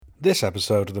This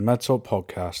episode of the MedTalk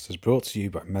podcast is brought to you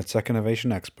by MedTech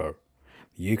Innovation Expo,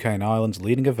 the UK and Ireland's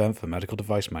leading event for medical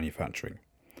device manufacturing.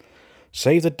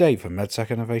 Save the date for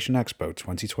MedTech Innovation Expo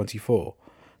 2024,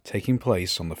 taking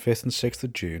place on the 5th and 6th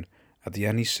of June at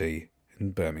the NEC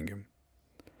in Birmingham.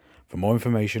 For more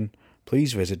information,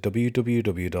 please visit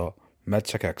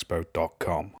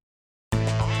www.medtechexpo.com.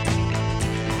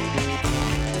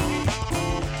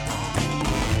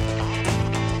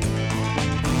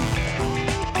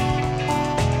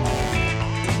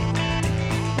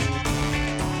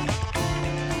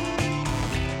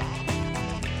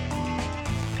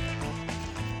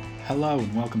 Hello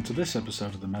and welcome to this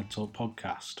episode of the MedTalk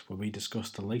podcast, where we discuss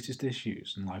the latest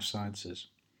issues in life sciences.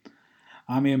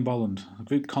 I'm Ian Bolland, a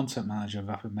Group Content Manager of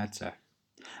Rapid MedTech,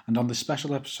 and on this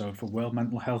special episode for World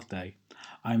Mental Health Day,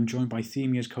 I am joined by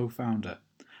Thymia's co-founder,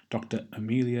 Dr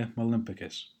Emilia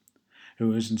Molimpakis, who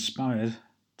was inspired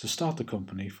to start the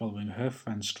company following her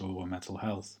friend's struggle with mental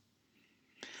health.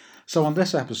 So on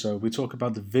this episode, we talk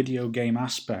about the video game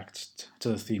aspect to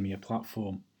the Thymia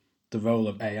platform, the role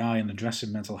of AI in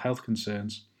addressing mental health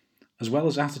concerns, as well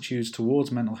as attitudes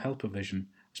towards mental health provision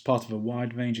as part of a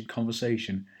wide-ranging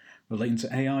conversation relating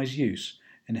to AI's use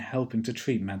in helping to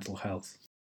treat mental health.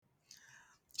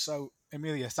 So,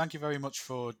 Emilia, thank you very much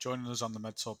for joining us on the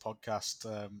MedTalk podcast.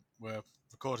 We're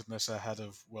recording this ahead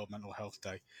of World Mental Health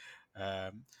Day.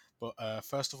 But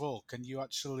first of all, can you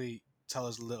actually tell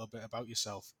us a little bit about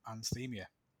yourself and Thymia?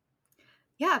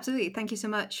 Yeah, absolutely. Thank you so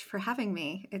much for having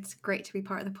me. It's great to be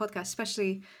part of the podcast,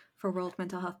 especially for World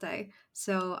Mental Health Day.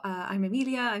 So I'm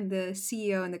Emilia. I'm the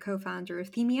CEO and the co-founder of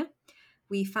Thymia.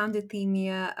 We founded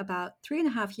Thymia about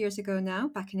 3.5 years ago now,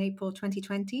 back in April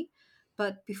 2020.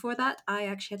 But before that, I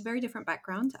actually had a very different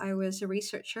background. I was a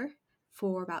researcher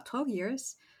for about 12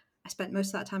 years. I spent most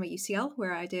of that time at UCL,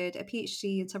 where I did a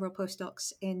PhD and several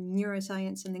postdocs in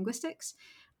neuroscience and linguistics.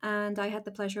 And I had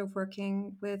the pleasure of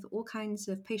working with all kinds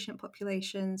of patient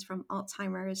populations, from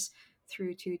Alzheimer's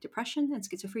through to depression and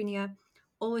schizophrenia,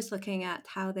 always looking at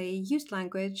how they used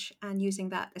language and using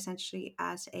that essentially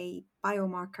as a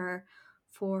biomarker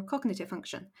for cognitive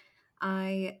function.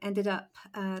 I ended up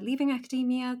leaving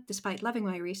academia despite loving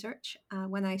my research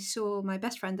when I saw my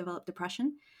best friend develop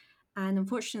depression. And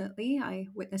unfortunately, I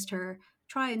witnessed her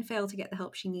try and fail to get the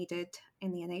help she needed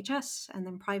in the NHS and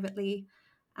then privately.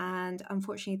 And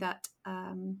unfortunately, that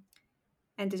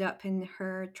ended up in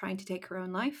her trying to take her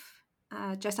own life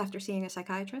just after seeing a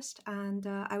psychiatrist. And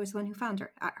I was the one who found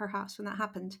her at her house when that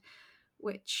happened,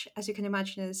 which, as you can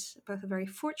imagine, is both a very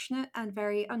fortunate and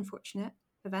very unfortunate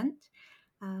event.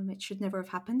 It should never have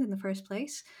happened in the first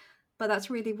place. But that's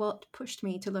really what pushed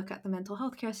me to look at the mental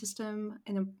health care system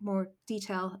in a more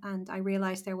detail. And I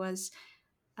realized there was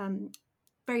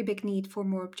very big need for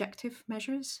more objective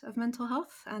measures of mental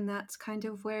health. And that's kind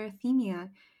of where Thymia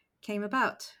came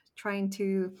about, trying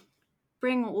to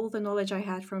bring all the knowledge I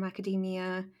had from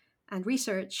academia and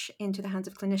research into the hands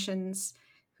of clinicians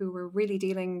who were really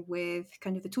dealing with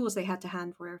kind of the tools they had to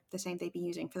hand were the same they'd been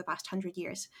using for the past 100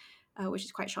 years, which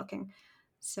is quite shocking.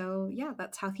 So yeah,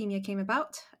 that's how Thymia came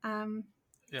about.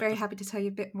 Very happy to tell you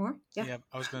a bit more. Yeah,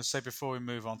 I was going to say, before we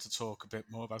move on to talk a bit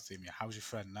more about Thymia, how's your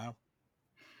friend now?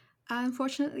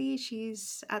 Unfortunately,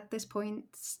 she's at this point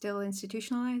still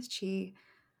institutionalized. She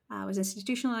was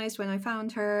institutionalized when I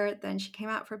found her, then she came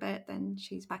out for a bit, then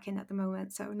she's back in at the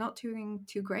moment. So not doing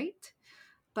too great,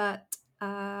 but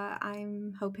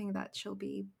I'm hoping that she'll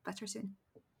be better soon.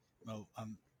 Well,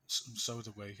 so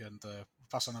do we, and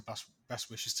pass on our best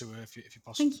wishes to her if you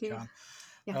possibly Thank you. can.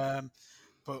 Yeah.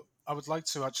 But I would like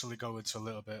to actually go into a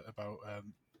little bit about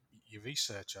your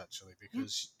research, actually,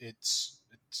 because it's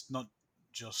not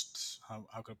just how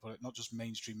can I put it? Not just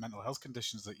mainstream mental health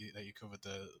conditions that you covered.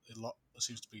 There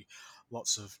seems to be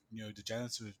lots of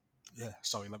neurodegenerative. Yeah,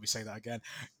 sorry, let me say that again.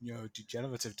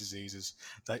 Neurodegenerative diseases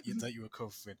that you were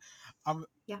covering. I'm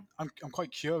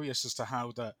quite curious as to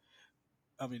how that.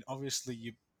 I mean,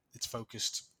 obviously, it's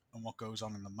focused on what goes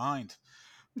on in the mind,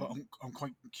 but I'm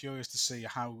quite curious to see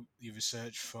how your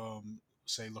research from,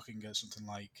 say, looking at something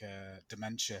like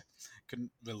dementia can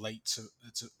relate to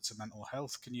mental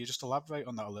health. Can you just elaborate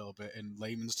on that a little bit in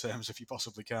layman's terms, if you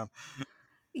possibly can?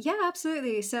 Yeah,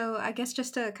 absolutely. So I guess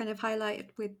just to kind of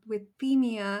highlight with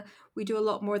Thymia, we do a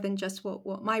lot more than just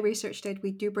what my research did.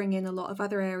 We do bring in a lot of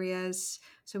other areas.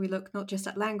 So we look not just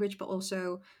at language, but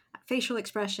also at facial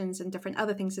expressions and different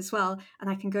other things as well. And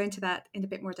I can go into that in a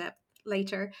bit more depth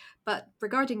later. But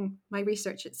regarding my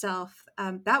research itself,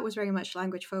 that was very much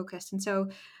language focused. And so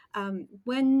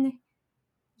when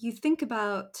you think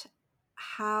about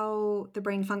how the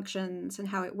brain functions and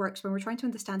how it works, when we're trying to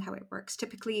understand how it works,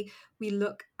 typically we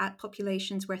look at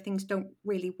populations where things don't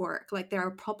really work, like there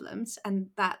are problems, and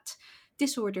that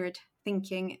disordered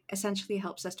thinking essentially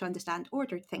helps us to understand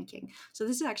ordered thinking. So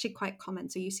this is actually quite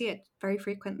common. So you see it very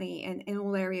frequently in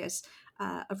all areas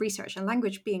of research, and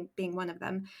language being one of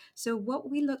them. So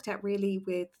what we looked at really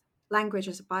with language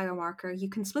as a biomarker, you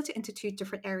can split it into two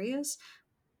different areas.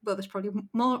 Well, there's probably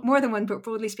more than one, but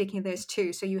broadly speaking, there's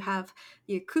two. So you have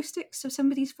the acoustics of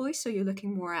somebody's voice. So you're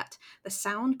looking more at the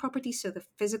sound properties, so the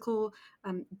physical,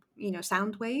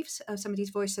 sound waves of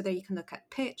somebody's voice. So there you can look at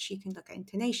pitch, you can look at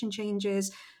intonation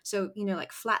changes. So,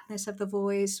 like flatness of the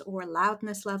voice or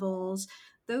loudness levels.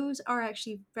 Those are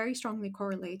actually very strongly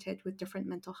correlated with different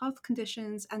mental health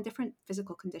conditions and different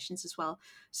physical conditions as well.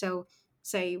 So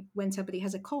say when somebody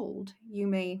has a cold, you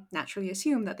may naturally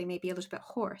assume that they may be a little bit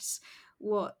hoarse.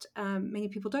 What many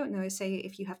people don't know is, say,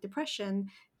 if you have depression,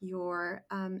 your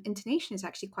intonation is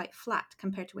actually quite flat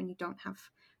compared to when you don't have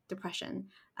depression.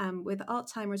 With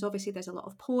Alzheimer's, obviously, there's a lot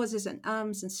of pauses and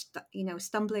ums and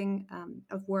stumbling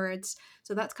of words.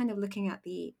 So that's kind of looking at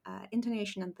the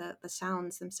intonation and the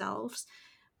sounds themselves.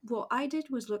 What I did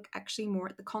was look actually more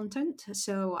at the content.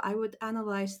 So I would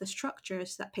analyze the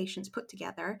structures that patients put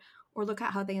together, or look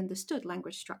at how they understood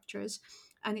language structures.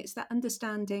 And it's that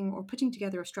understanding or putting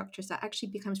together of structures that actually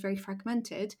becomes very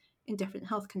fragmented in different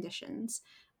health conditions.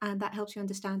 And that helps you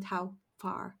understand how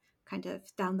far kind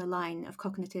of down the line of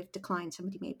cognitive decline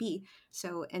somebody may be.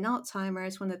 So in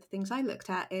Alzheimer's, one of the things I looked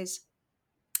at is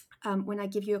when I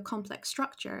give you a complex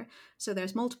structure. So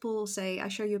there's multiple, say I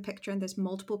show you a picture and there's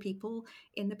multiple people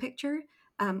in the picture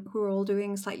who are all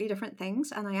doing slightly different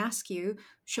things. And I ask you,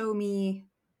 show me,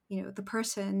 the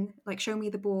person, like show me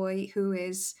the boy who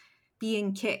is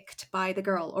being kicked by the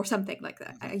girl or something like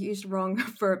that. I used the wrong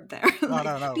verb there. Like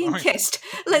No. being kissed.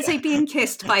 Let's say being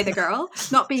kissed by the girl,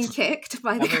 not being kicked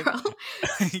by the girl.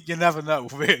 You never know,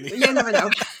 really. You never know.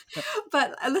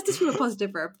 But let's assume a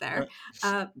positive verb there.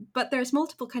 But there's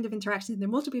multiple kind of interactions. There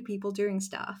are multiple people doing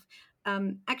stuff.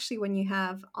 Actually, when you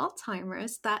have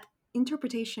Alzheimer's, that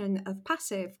interpretation of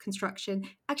passive construction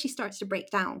actually starts to break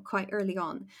down quite early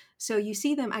on. So you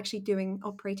see them actually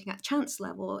operating at chance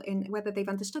level in whether they've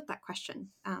understood that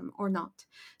question or not.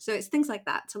 So it's things like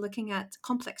that. So looking at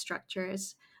complex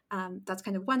structures, that's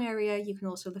kind of one area. You can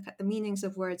also look at the meanings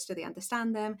of words. Do they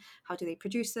understand them? How do they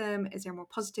produce them? Is there more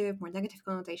positive, more negative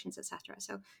connotations, etc.?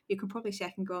 So you can probably see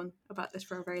I can go on about this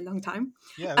for a very long time.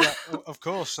 Yeah, of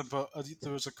course. But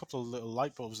there was a couple of little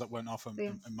light bulbs that went off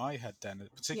Yeah. in my head then,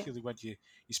 particularly when you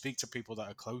speak to people that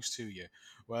are close to you,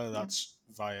 whether that's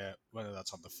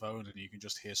on the phone and you can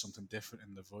just hear something different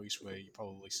in the voice where you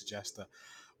probably suggest that,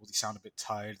 well, they sound a bit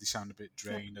tired, they sound a bit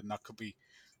drained, and that could be,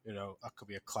 that could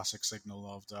be a classic signal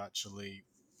of that actually,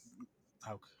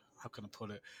 how can I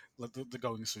put it? Like they're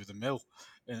going through the mill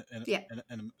Yeah.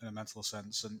 in a mental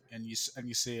sense, and you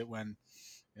see it when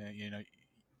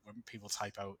when people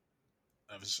type out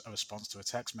a response to a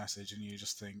text message, and you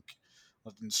just think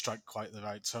that didn't strike quite the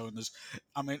right tone.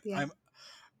 Yeah.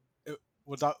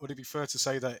 Would it be fair to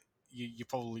say that you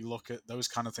probably look at those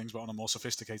kind of things, but on a more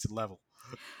sophisticated level?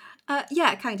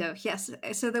 Yeah, kind of, yes.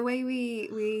 So the way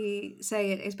we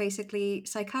say it is basically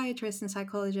psychiatrists and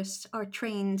psychologists are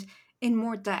trained in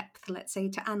more depth, let's say,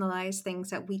 to analyze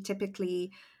things that we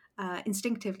typically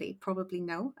instinctively probably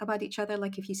know about each other.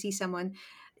 Like if you see someone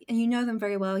and you know them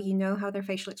very well, you know how their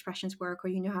facial expressions work, or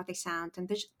you know how they sound, and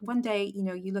there's one day,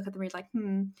 you look at them and you're like,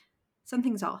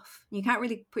 something's off. You can't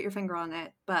really put your finger on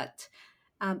it, but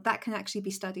that can actually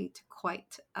be studied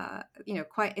quite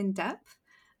in depth.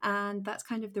 And that's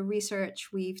kind of the research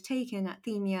we've taken at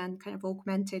Thymia and kind of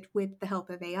augmented with the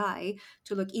help of AI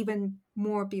to look even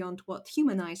more beyond what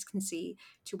human eyes can see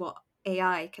to what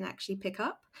AI can actually pick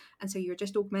up. And so you're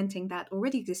just augmenting that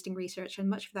already existing research, and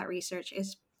much of that research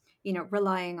is,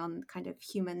 relying on kind of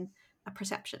human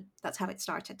perception. That's how it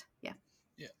started. Yeah.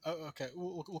 Yeah. Oh, okay.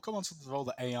 We'll come on to the role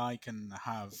that AI can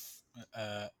have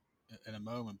uh, in a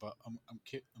moment, but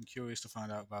I'm curious to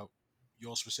find out about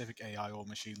your specific AI or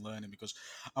machine learning, because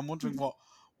I'm wondering Mhm.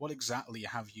 what exactly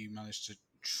have you managed to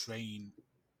train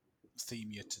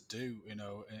Themia to do,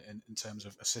 in terms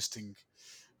of assisting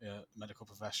medical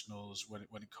professionals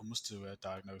when it comes to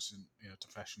diagnosing,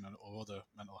 depression or other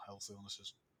mental health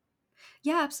illnesses.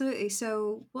 Yeah, absolutely.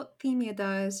 So, what Themia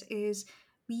does is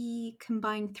we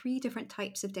combine three different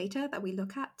types of data that we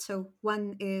look at. So,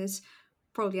 one is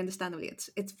probably understandably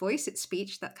it's voice, it's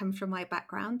speech that comes from my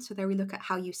background. So, there we look at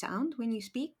how you sound when you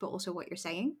speak, but also what you're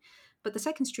saying. But the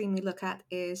second stream we look at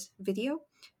is video.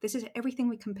 This is everything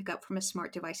we can pick up from a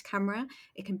smart device camera.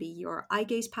 It can be your eye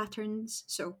gaze patterns.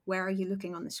 So, where are you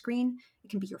looking on the screen? It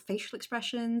can be your facial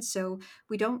expressions. So,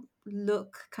 we don't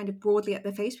look kind of broadly at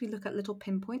the face. We look at little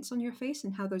pinpoints on your face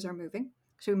and how those are moving.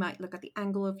 So we might look at the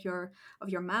angle of your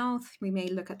mouth. We may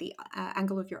look at the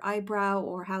angle of your eyebrow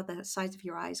or how the sides of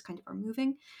your eyes kind of are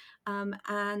moving,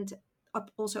 and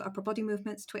also upper body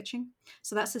movements, twitching.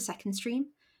 So that's the second stream.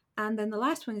 And then the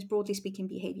last one is broadly speaking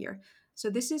behavior. So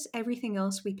this is everything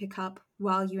else we pick up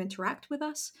while you interact with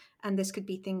us. And this could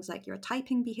be things like your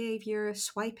typing behavior,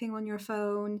 swiping on your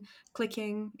phone,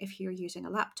 clicking if you're using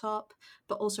a laptop,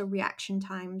 but also reaction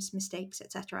times, mistakes,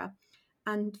 etc.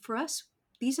 And for us,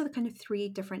 these are the kind of three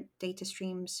different data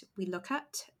streams we look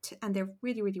at, and they're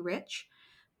really, really rich.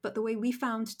 But the way we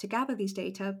found to gather these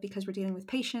data, because we're dealing with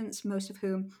patients, most of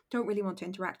whom don't really want to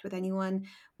interact with anyone,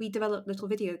 we developed little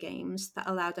video games that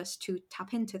allowed us to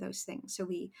tap into those things. So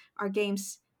our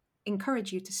games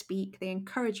encourage you to speak, they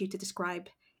encourage you to describe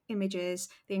images,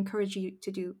 they encourage you to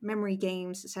do memory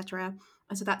games, etc.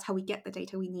 And so that's how we get the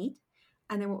data we need.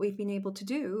 And then what we've been able to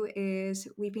do is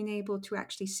we've been able to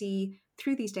actually see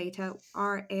through these data,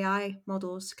 our AI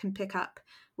models can pick up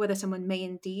whether someone may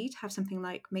indeed have something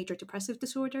like major depressive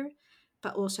disorder,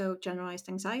 but also generalized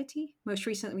anxiety. Most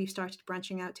recently, we've started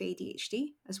branching out to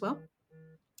ADHD as well.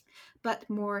 But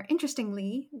more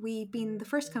interestingly, we've been the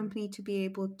first company to be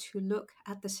able to look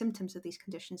at the symptoms of these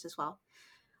conditions as well.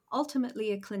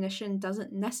 Ultimately, a clinician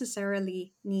doesn't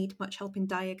necessarily need much help in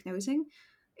diagnosing.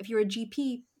 If you're a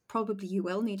GP, probably you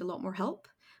will need a lot more help.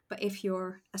 But if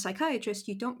you're a psychiatrist,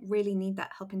 you don't really need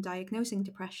that help in diagnosing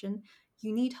depression.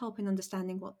 You need help in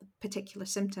understanding what the particular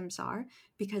symptoms are,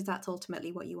 because that's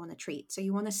ultimately what you want to treat. So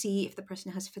you want to see if the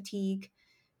person has fatigue,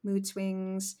 mood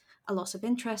swings, a loss of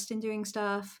interest in doing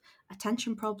stuff,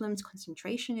 attention problems,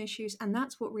 concentration issues, and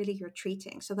that's what really you're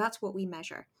treating. So that's what we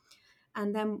measure.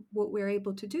 And then what we're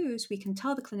able to do is we can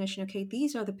tell the clinician, okay,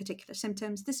 these are the particular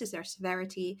symptoms, this is their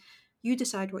severity. You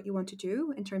decide what you want to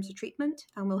do in terms of treatment,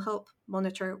 and we'll help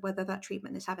monitor whether that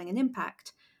treatment is having an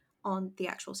impact on the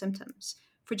actual symptoms.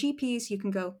 For GPs, you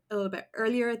can go a little bit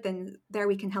earlier, then there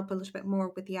we can help a little bit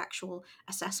more with the actual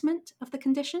assessment of the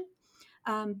condition.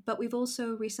 But we've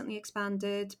also recently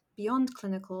expanded beyond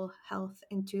clinical health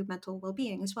into mental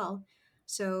well-being as well.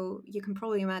 So you can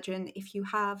probably imagine if you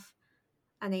have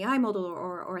an AI model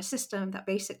or a system that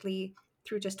basically,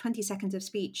 through just 20 seconds of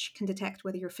speech, can detect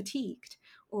whether you're fatigued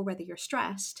or whether you're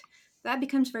stressed, that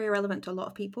becomes very relevant to a lot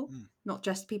of people, not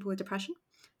just people with depression.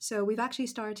 So we've actually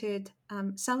started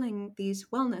selling these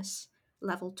wellness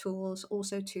level tools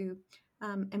also to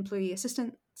employee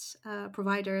assistance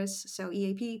providers, so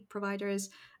EAP providers,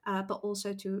 but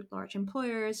also to large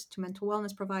employers, to mental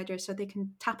wellness providers, so they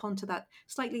can tap onto that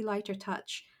slightly lighter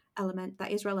touch element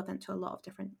that is relevant to a lot of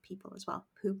different people as well,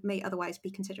 who may otherwise be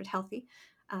considered healthy.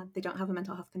 They don't have a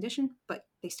mental health condition, but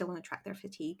they still want to track their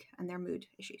fatigue and their mood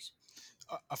issues.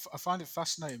 I find it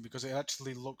fascinating because it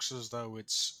actually looks as though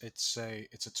it's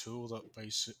a tool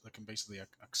that can basically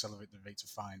accelerate the rate to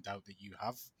find out that you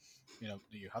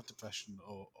have depression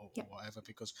or Yep. whatever.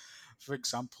 Because, for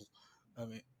example, I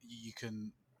mean, you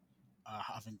can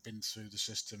having been through the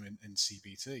system in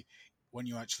CBT, when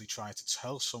you actually try to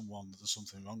tell someone that there's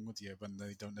something wrong with you when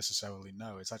they don't necessarily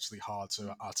know, it's actually hard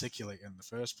to articulate in the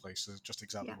first place. So just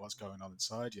exactly what's going on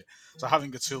inside you. So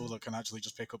having a tool that can actually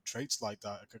just pick up traits like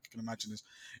that, I can imagine is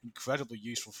incredibly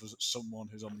useful for someone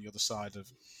who's on the other side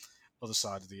of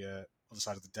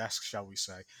the desk, shall we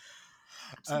say?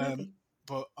 Absolutely.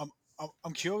 But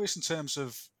I'm curious in terms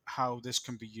of how this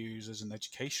can be used as an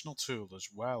educational tool as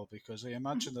well, because I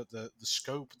imagine that the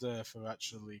scope there for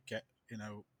actually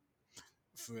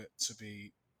for it to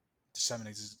be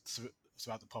disseminated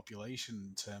throughout the population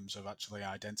in terms of actually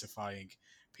identifying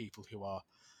people who are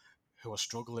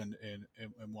struggling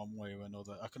in one way or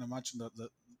another. I can imagine that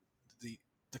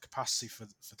the capacity for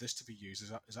this to be used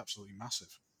is absolutely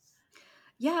massive.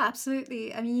 Yeah,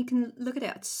 absolutely. I mean, you can look at it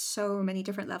at so many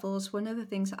different levels. One of the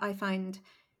things that I find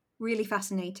really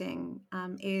fascinating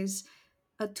is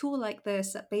a tool like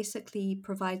this that basically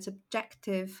provides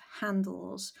objective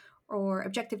handles or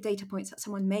objective data points that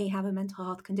someone may have a mental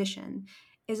health condition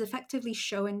is effectively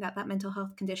showing that that mental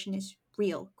health condition is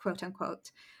real, quote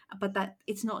unquote, but that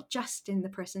it's not just in the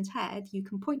person's head. You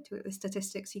can point to it with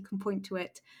statistics, you can point to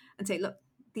it and say, look,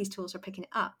 these tools are picking it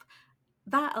up.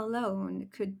 That alone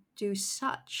could have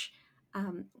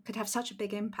such a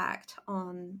big impact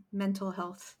on mental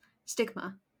health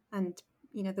stigma and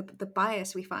the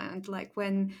bias we find, like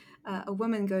when a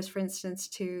woman goes, for instance,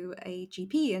 to a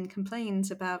GP and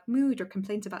complains about mood or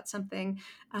complains about something,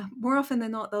 more often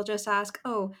than not they'll just ask,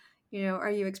 oh,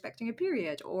 Are you expecting a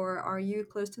period, or are you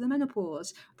close to the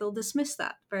menopause? They'll dismiss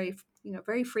that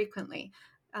very frequently.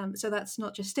 So that's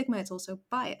not just stigma, it's also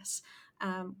bias.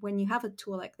 When you have a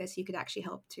tool like this, you could actually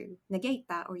help to negate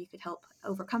that, or you could help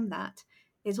overcome that.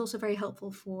 It's also very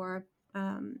helpful for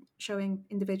showing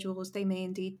individuals they may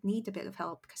indeed need a bit of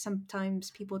help, because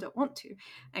sometimes people don't want to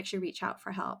actually reach out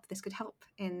for help. This could help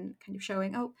in kind of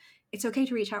showing, oh, it's okay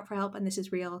to reach out for help, and this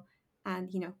is real,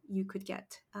 and you could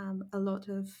get a lot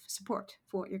of support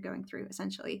for what you're going through,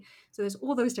 essentially. So there's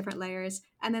all those different layers,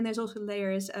 and then there's also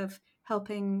layers of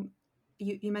helping.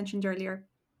 You mentioned earlier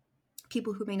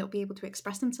people who may not be able to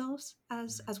express themselves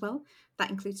as well.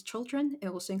 That includes children. It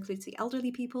also includes the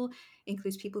elderly people. It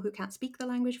includes people who can't speak the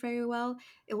language very well.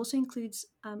 It also includes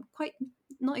quite,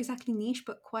 not exactly niche,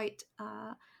 but quite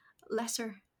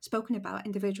lesser spoken about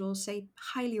individuals, say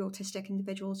highly autistic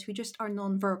individuals who just are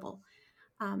nonverbal.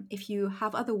 If you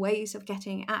have other ways of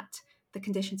getting at the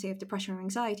condition, say, of depression or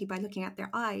anxiety, by looking at their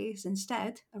eyes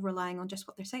instead of relying on just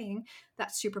what they're saying,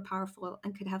 that's super powerful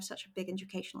and could have such a big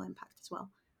educational impact as well.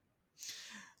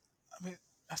 I mean,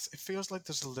 it feels like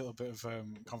there's a little bit of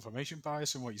confirmation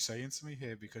bias in what you're saying to me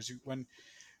here, because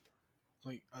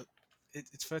like,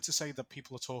 it's fair to say that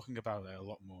people are talking about it a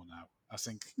lot more now. I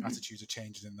think attitudes are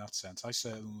changing in that sense. I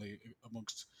certainly,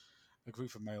 amongst a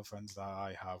group of male friends that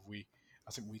I have,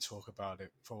 I think we talk about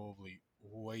it probably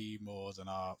way more than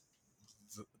our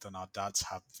dads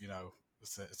have,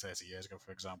 30 years ago,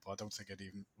 for example. I don't think it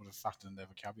even would have factored in their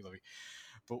vocabulary.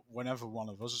 But whenever one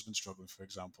of us has been struggling, for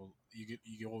example,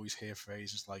 you always hear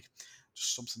phrases like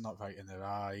just something not right in their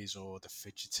eyes, or the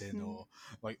fidgeting, or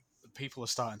like people are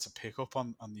starting to pick up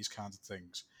on these kinds of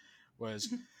things.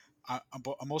 Whereas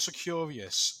but I'm also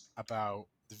curious about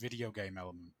the video game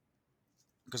element,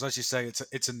 because as you say,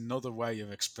 it's another way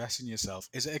of expressing yourself.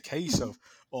 Is it a case of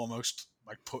almost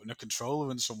like putting a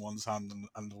controller in someone's hand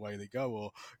and the way they go,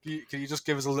 or can you just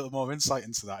give us a little more insight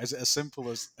into that? Is it as simple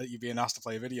as you being asked to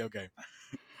play a video game?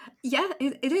 Yeah,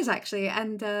 it is actually.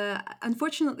 And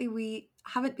unfortunately, we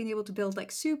haven't been able to build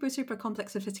like super, super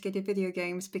complex, sophisticated video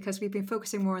games because we've been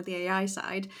focusing more on the AI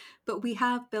side. But we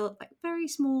have built like very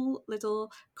small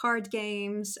little card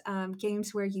games,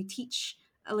 games where you teach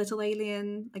a little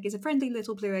alien, like it's a friendly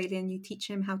little blue alien, you teach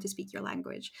him how to speak your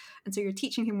language. And so you're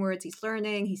teaching him words, he's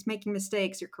learning, he's making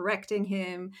mistakes, you're correcting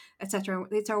him, etc.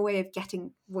 It's our way of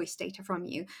getting voice data from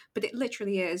you. But it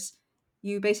literally is,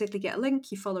 you basically get a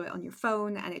link, you follow it on your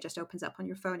phone, and it just opens up on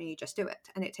your phone and you just do it.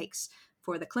 And it takes,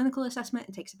 for the clinical assessment,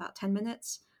 it takes about 10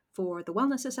 minutes. For the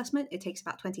wellness assessment, it takes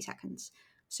about 20 seconds.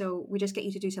 So we just get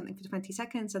you to do something for 20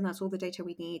 seconds, and that's all the data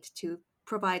we need to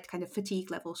provide kind of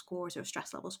fatigue level scores or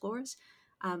stress level scores.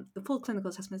 The full clinical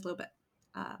assessment is a little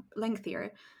bit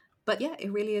lengthier, but yeah,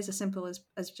 it really is as simple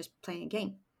as just playing a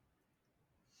game.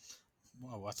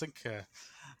 Well, I think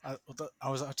I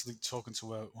was actually talking to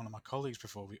one of my colleagues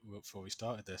before we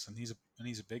started this, and he's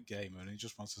a big gamer, and he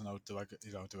just wants to know, do I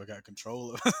get a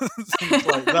controller, things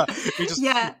like that. He just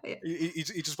Yeah.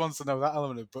 he just wants to know that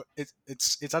element. But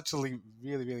it's actually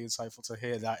really, really insightful to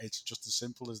hear that it's just as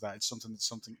simple as that. It's something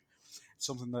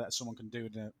that someone can do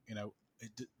in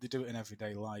they do it in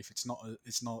everyday life. It's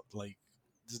not like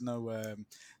there's no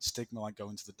stigma like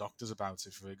going to the doctors about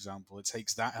it, for example. It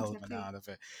takes that element Exactly. out of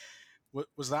it.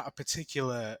 Was that a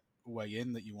particular way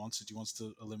in that you wanted? You wanted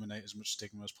to eliminate as much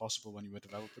stigma as possible when you were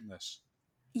developing this?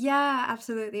 Yeah,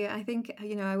 absolutely. I think,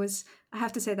 I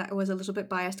have to say that I was a little bit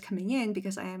biased coming in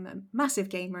because I am a massive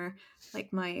gamer.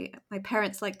 Like my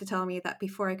parents like to tell me that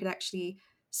before I could actually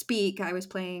speak, I was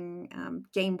playing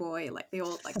Game Boy, like the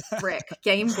old like brick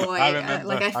Game I Boy.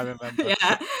 remember. I remember.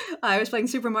 Yeah, I was playing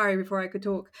Super Mario before I could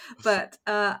talk. But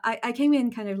I came in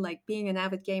kind of like being an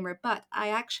avid gamer, but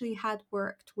I actually had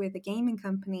worked with a gaming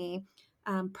company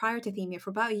prior to Thymia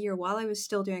for about a year while I was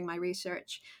still doing my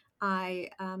research. I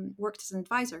worked as an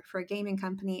advisor for a gaming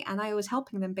company, and I was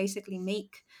helping them basically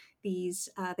make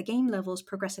the game levels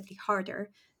progressively harder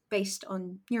based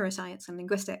on neuroscience and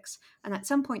linguistics. And at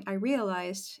some point, I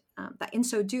realized that in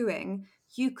so doing,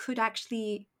 you could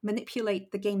actually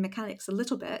manipulate the game mechanics a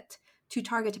little bit to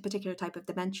target a particular type of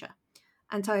dementia.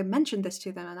 And so I mentioned this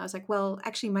to them, and I was like, well,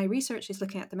 actually, my research is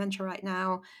looking at dementia right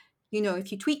now.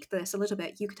 If you tweak this a little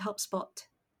bit, you could help spot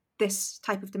this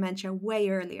type of dementia way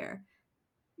earlier.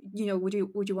 Would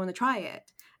you want to try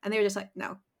it? And they were just like,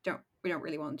 no, we don't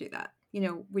really want to do that.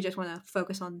 We just want to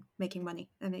focus on making money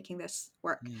and making this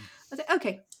work. I was like,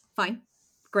 okay, fine,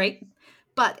 great.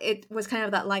 But it was kind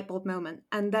of that light bulb moment.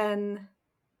 And then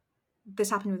this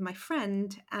happened with my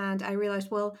friend, and I realized,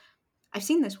 well, I've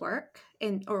seen this work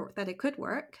or that it could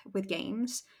work with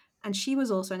games. And she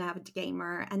was also an avid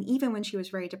gamer. And even when she was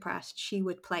very depressed, she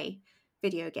would play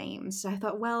video games. So I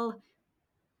thought, well,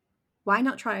 why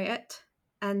not try it?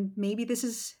 And maybe this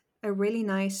is a really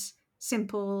nice,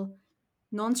 simple,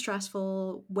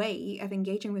 non-stressful way of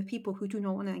engaging with people who do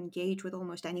not want to engage with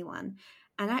almost anyone.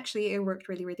 And actually, it worked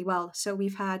really, really well. So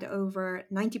we've had over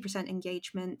 90%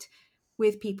 engagement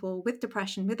with people with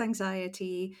depression, with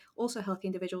anxiety, also healthy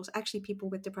individuals. Actually, people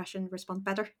with depression respond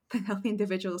better than healthy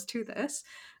individuals to this.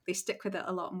 They stick with it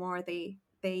a lot more.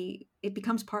 It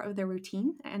becomes part of their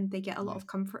routine, and they get a lot of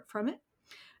comfort from it.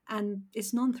 And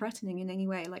it's non-threatening in any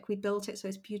way. Like, we built it so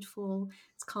it's beautiful,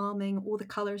 it's calming, all the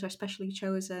colors are specially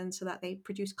chosen so that they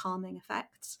produce calming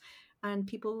effects, and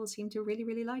people seem to really,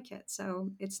 really like it.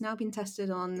 So it's now been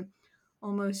tested on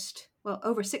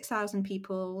over 6,000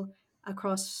 people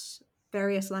across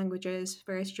various languages,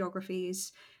 various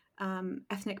geographies,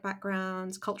 ethnic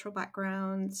backgrounds, cultural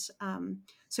backgrounds,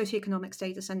 socioeconomic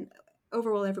status, and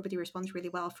overall everybody responds really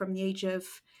well from the age of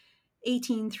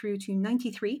 18 through to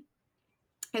 93.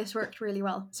 It's worked really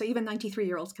well. So even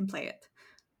 93-year-olds can play it.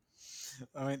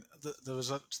 I mean, there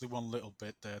was actually one little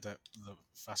bit there that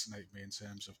fascinated me in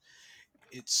terms of,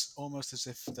 it's almost as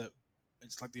if that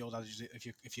it's like the old adage: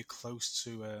 if you're close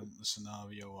to the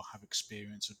scenario or have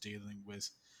experience of dealing with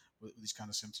these kind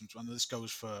of symptoms, and this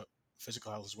goes for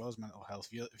physical health as well as mental health.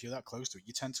 If you're that close to it,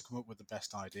 you tend to come up with the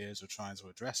best ideas of trying to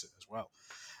address it as well.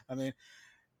 I mean,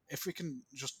 if we can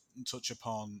just touch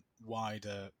upon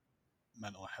wider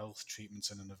mental health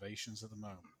treatments and innovations at the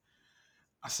moment,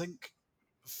 I think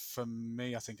for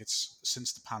me, I think it's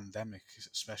since the pandemic,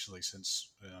 especially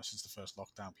since the first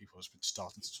lockdown, people have been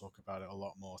starting to talk about it a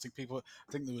lot more. I think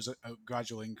there was a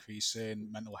gradual increase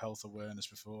in mental health awareness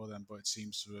before then, but it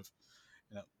seems to have,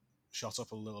 you know, shot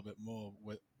up a little bit more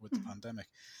with the pandemic.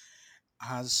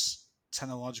 Has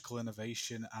technological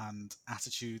innovation and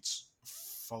attitudes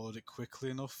followed it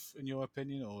quickly enough, in your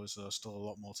opinion, or is there still a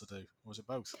lot more to do, or is it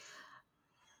both?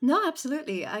 No,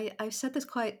 absolutely. I've said this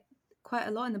quite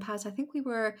a lot in the past. I think we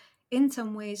were in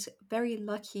some ways very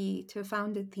lucky to have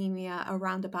founded Themia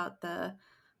around about well,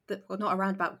 not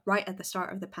around about, right at the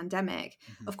start of the pandemic.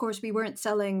 Mm-hmm. Of course, we weren't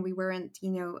selling, we weren't,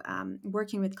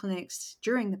 working with clinics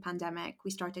during the pandemic.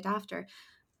 We started after.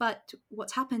 But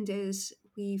what's happened is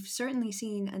we've certainly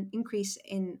seen an increase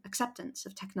in acceptance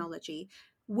of technology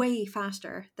way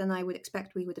faster than I would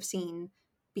expect we would have seen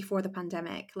before the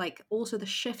pandemic. Like, also the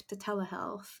shift to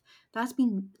telehealth, that's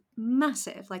been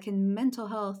massive. Like, in mental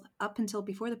health, up until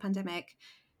before the pandemic,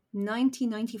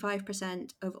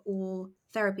 95% of all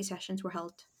therapy sessions were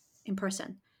held in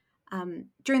person.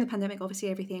 During the pandemic, obviously,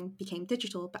 everything became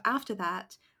digital. But after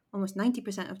that, almost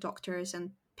 90% of doctors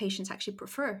and patients actually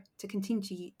prefer to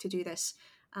continue to do this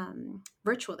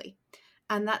virtually.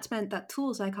 And that's meant that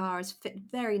tools like ours fit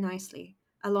very nicely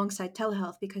alongside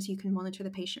telehealth, because you can monitor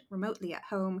the patient remotely at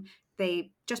home.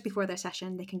 They, just before their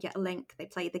session, they can get a link, they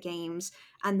play the games,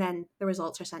 and then the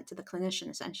results are sent to the clinician,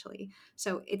 essentially.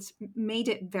 So it's made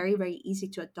it very, very easy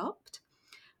to adopt.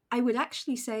 I would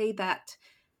actually say that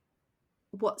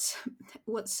what's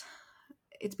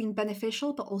it's been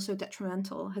beneficial but also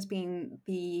detrimental has been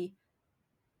the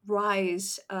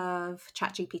rise of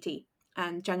ChatGPT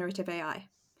and generative AI.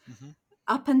 Mm-hmm.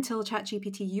 Up until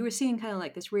ChatGPT, you were seeing kind of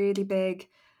like this really big,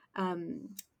 not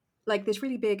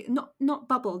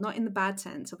bubble, not in the bad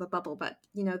sense of a bubble, but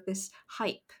this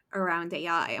hype around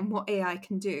AI and what AI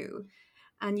can do.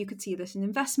 And you could see this in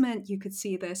investment, you could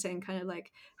see this in kind of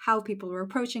like how people were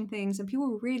approaching things, and people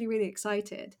were really, really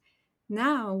excited.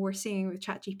 Now we're seeing with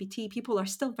ChatGPT, people are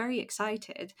still very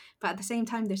excited, but at the same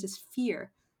time, there's this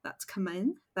fear that's come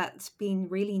in that's been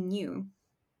really new.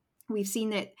 We've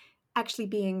seen it actually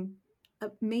being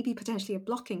maybe potentially a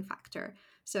blocking factor.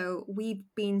 So we've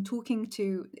been talking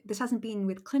to, this hasn't been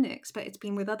with clinics, but it's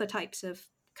been with other types of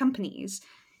companies.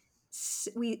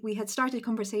 We had started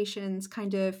conversations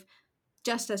kind of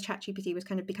just as ChatGPT was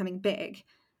kind of becoming big.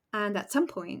 And at some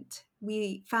point,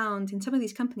 we found in some of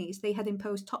these companies, they had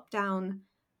imposed top-down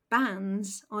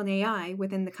bans on AI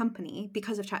within the company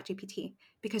because of ChatGPT,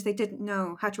 because they didn't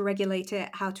know how to regulate it,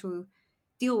 how to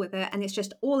deal with it. And it's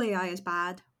just, all AI is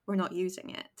bad, we're not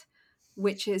using it,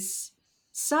 which is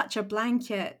such a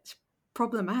blanket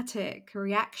problematic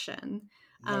reaction.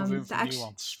 No room for That actually,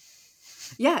 nuance.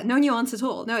 yeah, no nuance at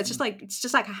all. No, it's just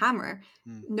like a hammer.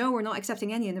 Mm. No, we're not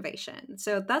accepting any innovation.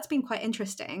 So that's been quite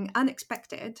interesting,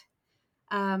 unexpected.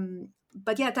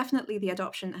 But yeah, definitely the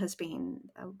adoption has been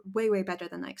way, way better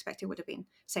than I expected would have been,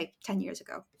 say, 10 years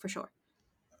ago, for sure.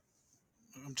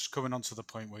 I'm just coming on to the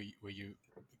point where you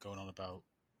going on about,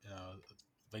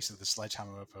 basically the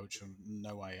sledgehammer approach and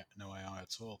no AI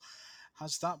at all.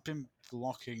 Has that been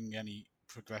blocking any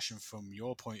progression from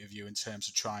your point of view in terms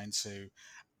of trying to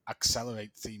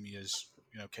accelerate Themia's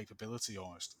capability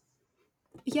almost.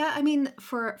 Yeah, I mean,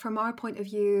 from our point of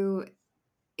view,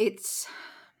 it's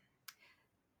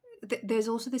there's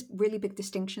also this really big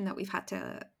distinction that we've had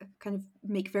to kind of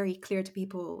make very clear to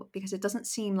people, because it doesn't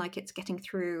seem like it's getting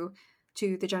through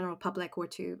to the general public or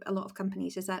to a lot of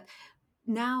companies, is that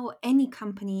now any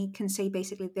company can say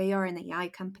basically they are an AI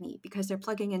company because they're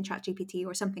plugging in ChatGPT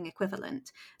or something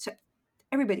equivalent. So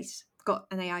everybody's got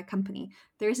an AI company.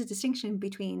 There is a distinction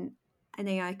between an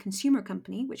AI consumer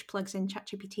company, which plugs in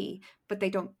ChatGPT, but they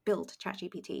don't build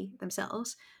ChatGPT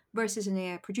themselves, versus an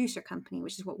AI producer company,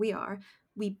 which is what we are.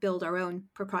 We build our own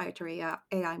proprietary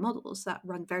AI models that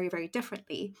run very, very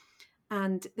differently.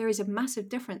 And there is a massive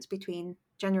difference between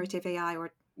generative AI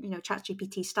or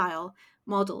ChatGPT style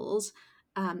models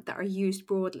that are used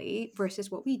broadly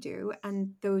versus what we do,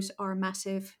 and those are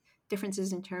massive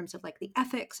differences in terms of like the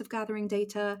ethics of gathering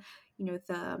data,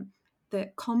 the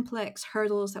complex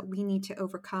hurdles that we need to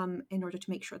overcome in order to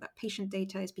make sure that patient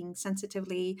data is being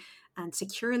sensitively and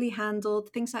securely handled,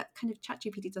 things that kind of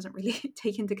ChatGPT doesn't really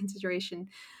take into consideration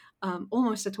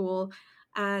almost at all.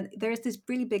 And there's this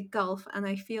really big gulf. And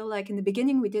I feel like in the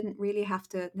beginning, we didn't really have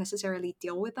to necessarily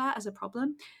deal with that as a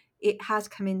problem. It has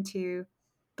come into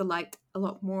the light a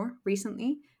lot more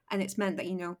recently. And it's meant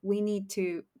that, we need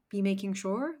to be making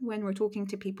sure when we're talking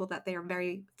to people that they are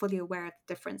very fully aware of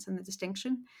the difference and the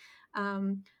distinction.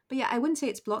 But yeah, I wouldn't say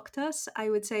it's blocked us. I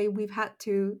would say we've had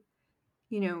to,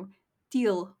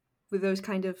 deal with those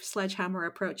kind of sledgehammer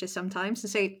approaches sometimes to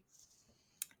say,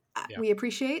 Yeah. we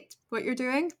appreciate what you're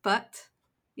doing, but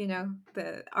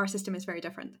our system is very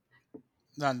different.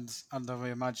 And I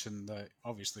imagine that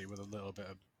obviously with a little bit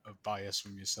of bias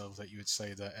from yourself, that you would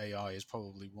say that AI is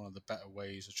probably one of the better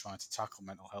ways of trying to tackle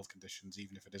mental health conditions,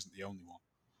 even if it isn't the only one.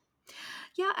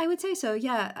 Yeah, I would say so.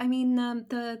 Yeah, I mean,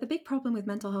 the big problem with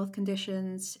mental health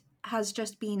conditions has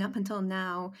just been, up until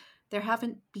now, there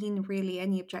haven't been really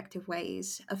any objective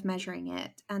ways of measuring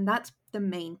it, and that's the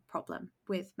main problem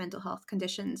with mental health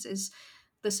conditions, is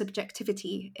the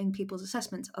subjectivity in people's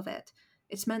assessment of it.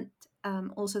 It's meant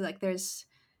also like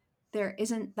there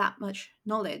isn't that much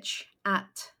knowledge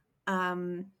at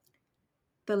the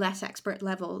less expert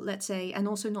level, let's say, and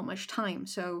also not much time.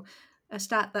 So a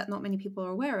stat that not many people are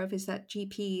aware of is that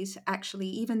GPs actually,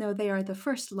 even though they are the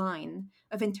first line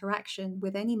of interaction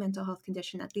with any mental health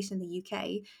condition, at least in the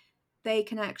UK, they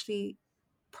can actually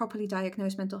properly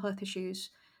diagnose mental health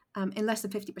issues in less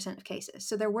than 50% of cases.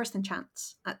 So they're worse than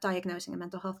chance at diagnosing a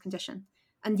mental health condition.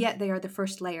 And yet they are the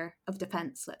first layer of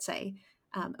defense, let's say,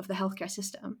 of the healthcare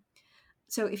system.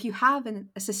 So if you have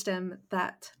a system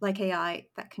that, like AI,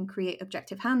 that can create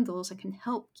objective handles and can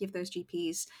help give those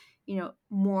GPs,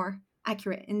 more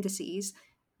accurate indices,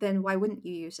 then why wouldn't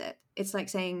you use it? It's like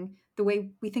saying, the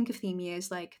way we think of Thymia is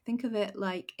like, think of it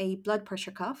like a blood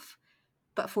pressure cuff,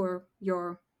 but for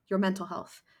your mental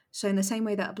health. So in the same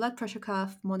way that a blood pressure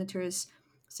cuff monitors,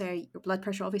 say, your blood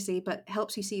pressure, obviously, but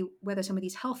helps you see whether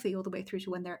somebody's healthy all the way through to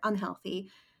when they're unhealthy,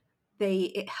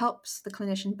 it helps the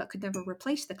clinician but could never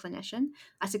replace the clinician.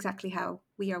 That's exactly how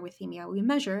we are with Thymia. We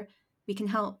measure, we can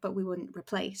help, but we wouldn't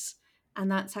replace. And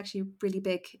that's actually really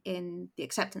big in the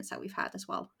acceptance that we've had as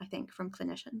well, I think, from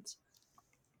clinicians.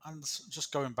 And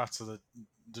just going back to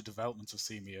the development of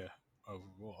Thymia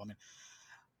overall, I mean,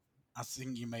 I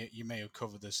think you may have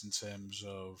covered this in terms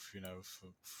of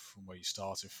from where you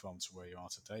started from to where you are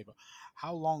today. But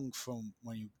how long from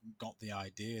when you got the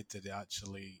idea did it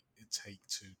actually take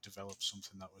to develop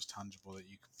something that was tangible that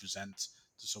you could present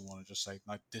to someone and just say,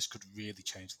 like, this could really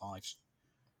change lives?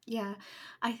 Yeah,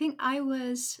 I think I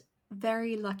was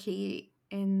very lucky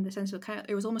in the sense of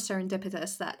it was almost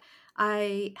serendipitous that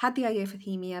I had the idea for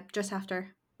Themia just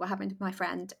after what happened with my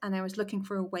friend, and I was looking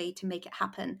for a way to make it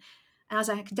happen. And as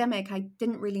an academic, I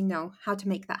didn't really know how to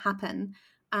make that happen.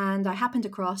 And I happened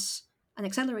across an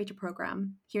accelerator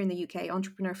program here in the UK,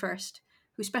 Entrepreneur First,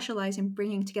 who specialize in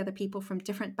bringing together people from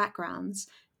different backgrounds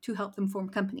to help them form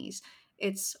companies.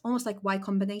 It's almost like Y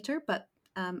Combinator, but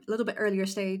a little bit earlier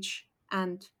stage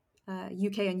and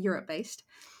UK and Europe based.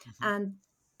 Mm-hmm. And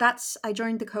I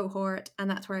joined the cohort, and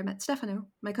that's where I met Stefano,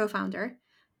 my co-founder.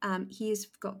 He's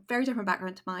got very different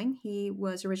background to mine. He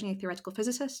was originally a theoretical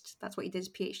physicist. That's what he did his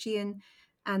PhD in.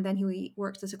 And then he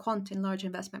worked as a quant in large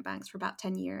investment banks for about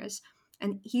 10 years.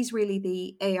 And he's really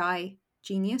the AI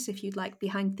genius, if you'd like,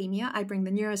 behind Themia. I bring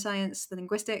the neuroscience, the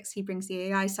linguistics. He brings the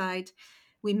AI side.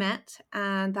 We met,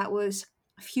 and that was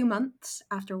a few months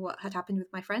after what had happened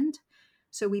with my friend.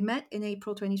 So we met in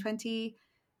April 2020.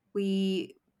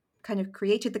 We kind of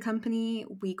created the company.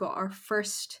 We got our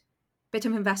first bit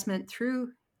of investment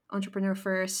through Entrepreneur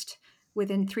First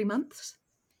within 3 months.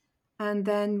 And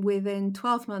then within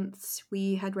 12 months,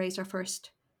 we had raised our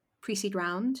first pre-seed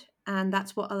round, and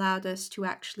that's what allowed us to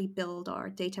actually build our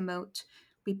data moat.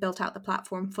 We built out the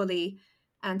platform fully,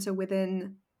 and so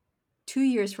within 2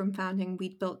 years from founding,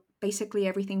 we'd built basically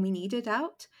everything we needed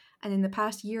out. And in the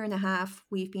past year and a half,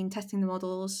 we've been testing the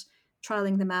models,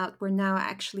 trialing them out. We're now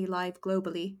actually live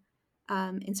globally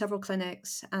in several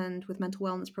clinics and with mental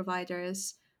wellness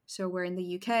providers. So we're in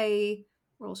the UK,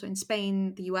 we're also in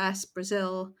Spain, the US,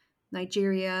 Brazil,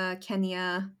 Nigeria,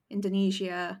 Kenya,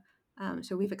 Indonesia.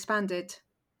 So we've expanded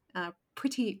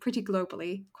pretty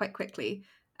globally quite quickly.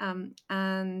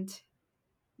 And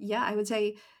yeah, I would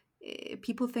say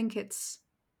people think it's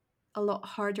a lot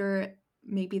harder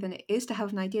maybe than it is to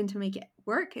have an idea and to make it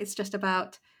work. It's just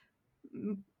about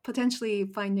potentially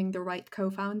finding the right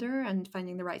co-founder and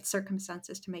finding the right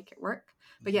circumstances to make it work.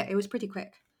 But yeah, it was pretty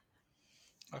quick.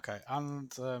 Okay, and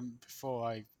before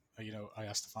I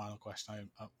ask the final question,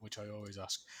 which I always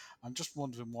ask, I'm just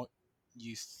wondering what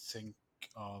you think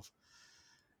of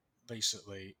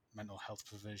basically mental health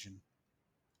provision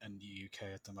in the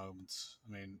UK at the moment.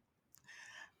 I mean,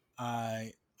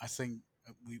 I think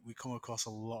we come across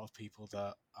a lot of people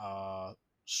that are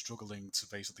struggling to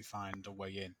basically find a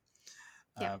way in.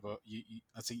 Yeah. But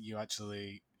I think you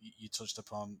touched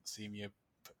upon Themia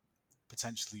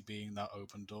potentially being that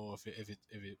open door if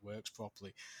it works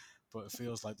properly. But it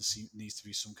feels like there needs to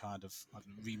be some kind of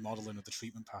remodeling of the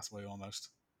treatment pathway almost.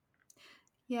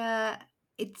 Yeah,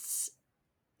 it's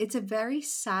a very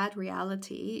sad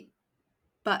reality,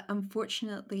 but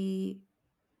unfortunately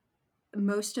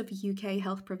most of UK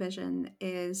health provision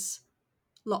is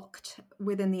locked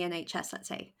within the NHS, let's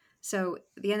say. So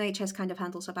the NHS kind of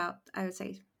handles about, I would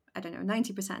say, I don't know,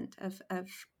 90%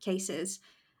 of cases,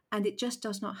 and it just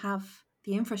does not have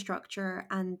the infrastructure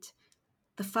and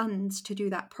the funds to do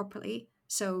that properly.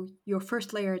 So your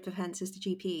first layer of defense is the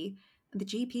GP, and the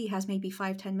GP has maybe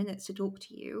 5-10 minutes to talk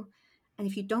to you. And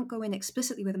if you don't go in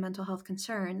explicitly with a mental health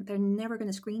concern, they're never going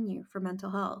to screen you for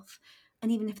mental health.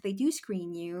 And even if they do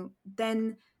screen you,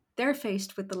 then they're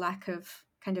faced with the lack of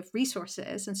kind of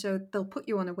resources, and so they'll put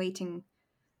you on a waiting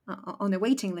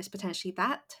list potentially.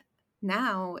 That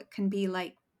now can be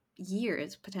like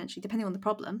years potentially, depending on the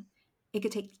problem. It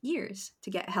could take years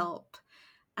to get help,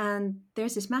 and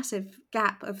there's this massive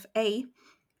gap of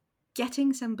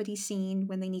getting somebody seen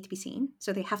when they need to be seen,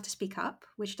 so they have to speak up,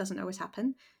 which doesn't always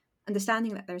happen,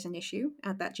 understanding that there's an issue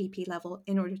at that GP level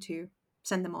in order to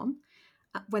send them on.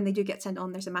 When they do get sent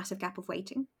on, there's a massive gap of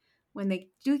waiting. When they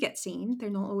do get seen, they're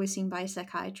not always seen by a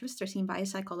psychiatrist, they're seen by a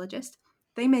psychologist.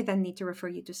 They may then need to refer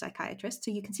you to a psychiatrist.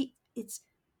 So you can see it's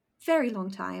very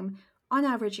long time. On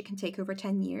average, it can take over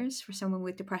 10 years for someone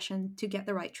with depression to get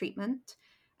the right treatment.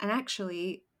 And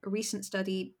actually, a recent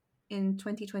study in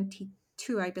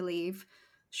 2022, I believe,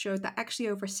 showed that actually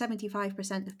over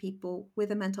 75% of people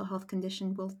with a mental health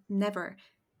condition will never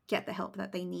get the help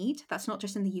that they need. That's not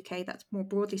just in the UK, that's more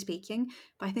broadly speaking.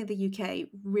 But I think the UK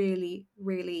really,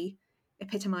 really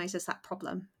epitomizes that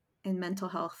problem in mental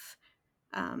health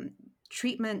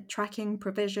treatment, tracking,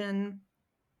 provision.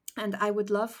 And I would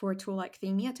love for a tool like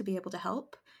Themia to be able to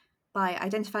help by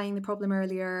identifying the problem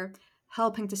earlier,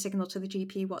 helping to signal to the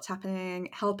GP what's happening,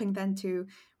 helping then to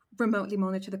remotely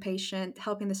monitor the patient,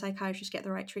 helping the psychiatrist get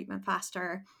the right treatment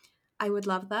faster. I would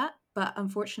love that, but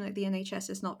unfortunately, the NHS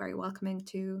is not very welcoming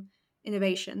to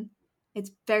innovation.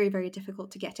 It's very, very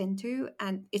difficult to get into,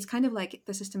 and it's kind of like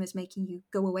the system is making you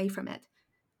go away from it.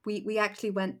 We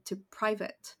actually went to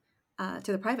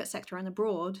to the private sector and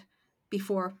abroad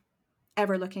before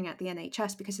ever looking at the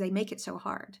NHS because they make it so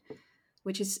hard,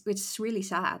 which is really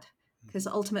sad because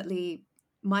ultimately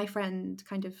my friend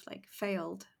kind of like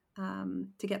failed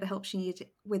to get the help she needed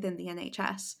within the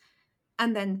NHS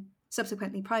and then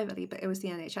subsequently privately, but it was the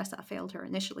NHS that failed her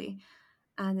initially.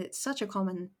 And it's such a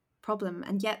common problem,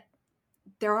 and yet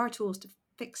there are tools to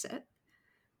fix it.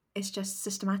 It's just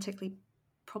systematically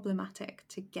problematic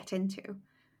to get into.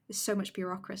 There's so much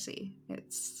bureaucracy.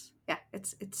 It's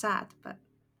sad, but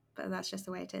that's just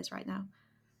the way it is right now.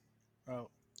 Well,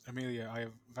 Emilia, I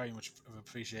have very much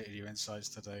appreciated your insights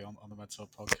today on the MedTalk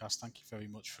podcast. Thank you very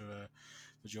much for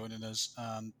joining us.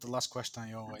 And the last question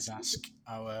I always ask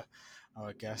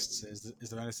our guests is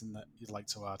there anything that you'd like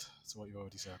to add to what you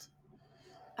already said?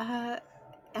 I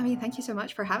mean, thank you so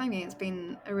much for having me. It's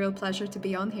been a real pleasure to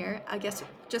be on here. I guess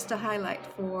just to highlight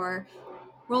for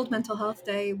World Mental Health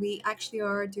Day, we're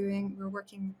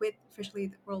working with officially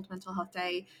the World Mental Health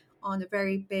Day on a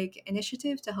very big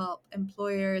initiative to help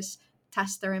employers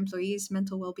test their employees'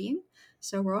 mental well-being.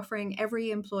 So we're offering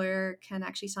every employer can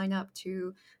actually sign up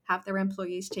to have their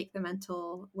employees take the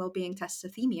mental well-being test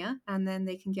of Thymia, and then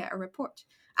they can get a report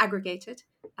aggregated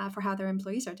for how their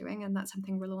employees are doing, and that's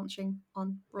something we're launching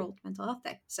on World Mental Health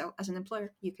Day. So as an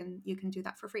employer, you can do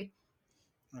that for free.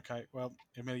 Okay, well,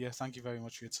 Emilia, thank you very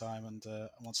much for your time, and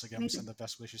once again, we Amazing. send the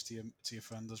best wishes to your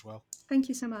friend as well. Thank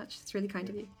you so much. It's really kind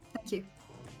of you. Thank you.